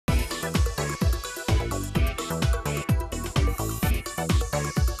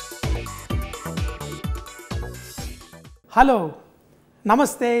Hello,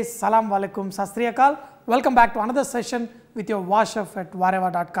 Namaste, Salam Alaikum, Sastriyakal. Welcome back to another session with your Vahchef at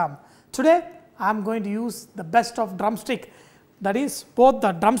VahRehVah.com. Today, I am going to use the best of drumstick, that is both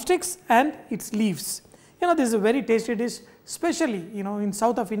the drumsticks and its leaves. This is a very tasty dish, especially in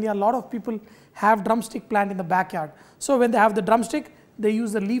south of India. A lot of people have drumstick plant in the backyard. So when they have the drumstick, they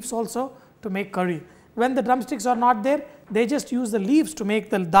use the leaves also to make curry. When the drumsticks are not there, they just use the leaves to make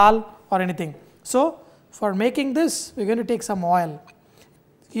the dal or anything. So for making this, we are going to take some oil.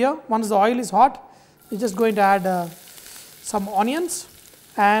 Here, once the oil is hot, we are just going to add some onions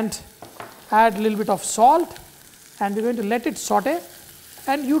and add a little bit of salt, and we are going to let it saute.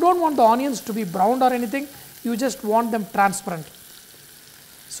 And you don't want the onions to be browned or anything, you just want them transparent.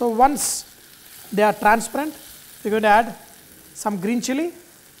 So once they are transparent, we are going to add some green chilli,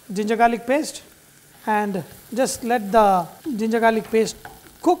 ginger garlic paste, and just let the ginger garlic paste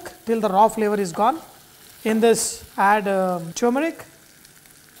cook till the raw flavor is gone. In this, add turmeric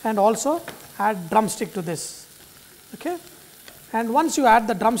and also add drumstick to this. Okay, and once you add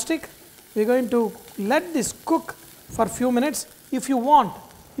the drumstick, we are going to let this cook for a few minutes. If you want,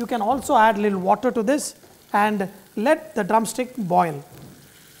 you can also add little water to this and let the drumstick boil.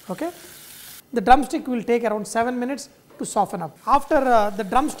 Okay, the drumstick will take around 7 minutes to soften up. After the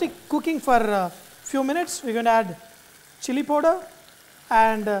drumstick cooking for a few minutes, we are going to add chilli powder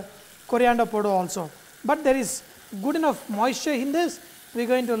and coriander powder also. But there is good enough moisture in this, we are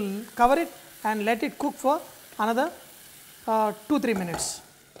going to cover it and let it cook for another 2-3 minutes.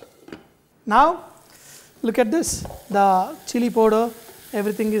 Now look at this, the chili powder,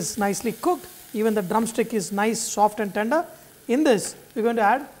 everything is nicely cooked, even the drumstick is nice, soft and tender. In this, we are going to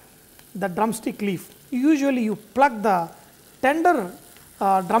add the drumstick leaf. Usually you pluck the tender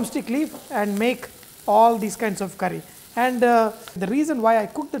drumstick leaf and make all these kinds of curry. And the reason why I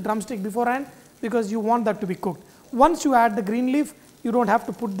cooked the drumstick beforehand, because you want that to be cooked. Once you add the green leaf, you don't have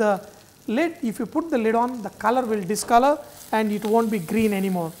to put the lid. If you put the lid on, the color will discolor and it won't be green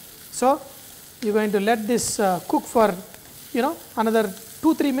anymore. So you're going to let this cook for another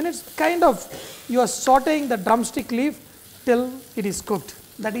 2-3 minutes. Kind of you are sauteing the drumstick leaf till it is cooked.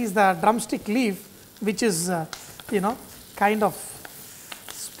 That is the drumstick leaf, which is kind of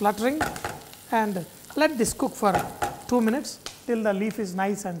spluttering, and let this cook for 2 minutes till the leaf is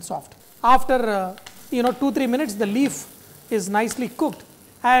nice and soft. After 2-3 minutes, the leaf is nicely cooked.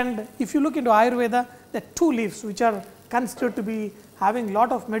 And if you look into Ayurveda, there are 2 leaves which are considered to be having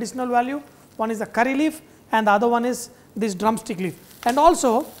lot of medicinal value. One is the curry leaf and the other one is this drumstick leaf. And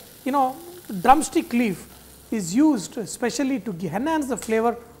also, drumstick leaf is used especially to enhance the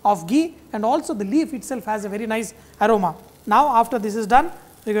flavor of ghee, and also the leaf itself has a very nice aroma. Now after this is done,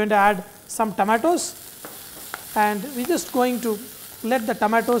 we are going to add some tomatoes, and we are just going to let the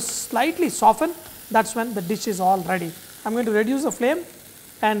tomatoes slightly soften. That's when the dish is all ready. I am going to reduce the flame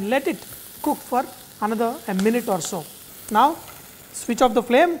and let it cook for another minute or so. Now switch off the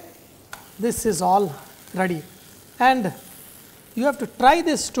flame. This is all ready, and you have to try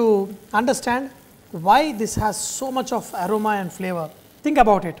this to understand why this has so much of aroma and flavor. Think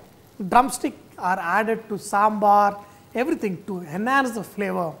about it. Drumstick are added to sambar, everything to enhance the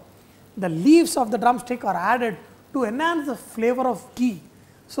flavor. The leaves of the drumstick are added to enhance the flavor of ghee.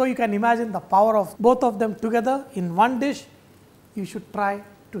 So you can imagine the power of both of them together in one dish. You should try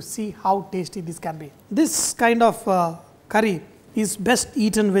to see how tasty this can be. This kind of curry is best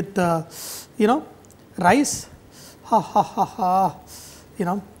eaten with rice. Wow,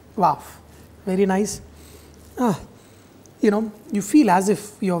 very nice. You feel as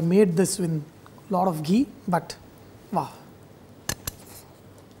if you have made this with a lot of ghee, but wow.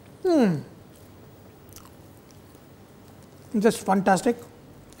 Just fantastic,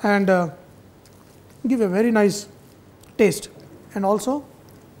 and give a very nice taste, and also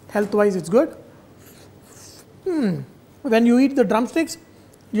health wise it's good. When you eat the drumsticks,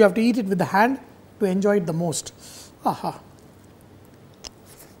 you have to eat it with the hand to enjoy it the most.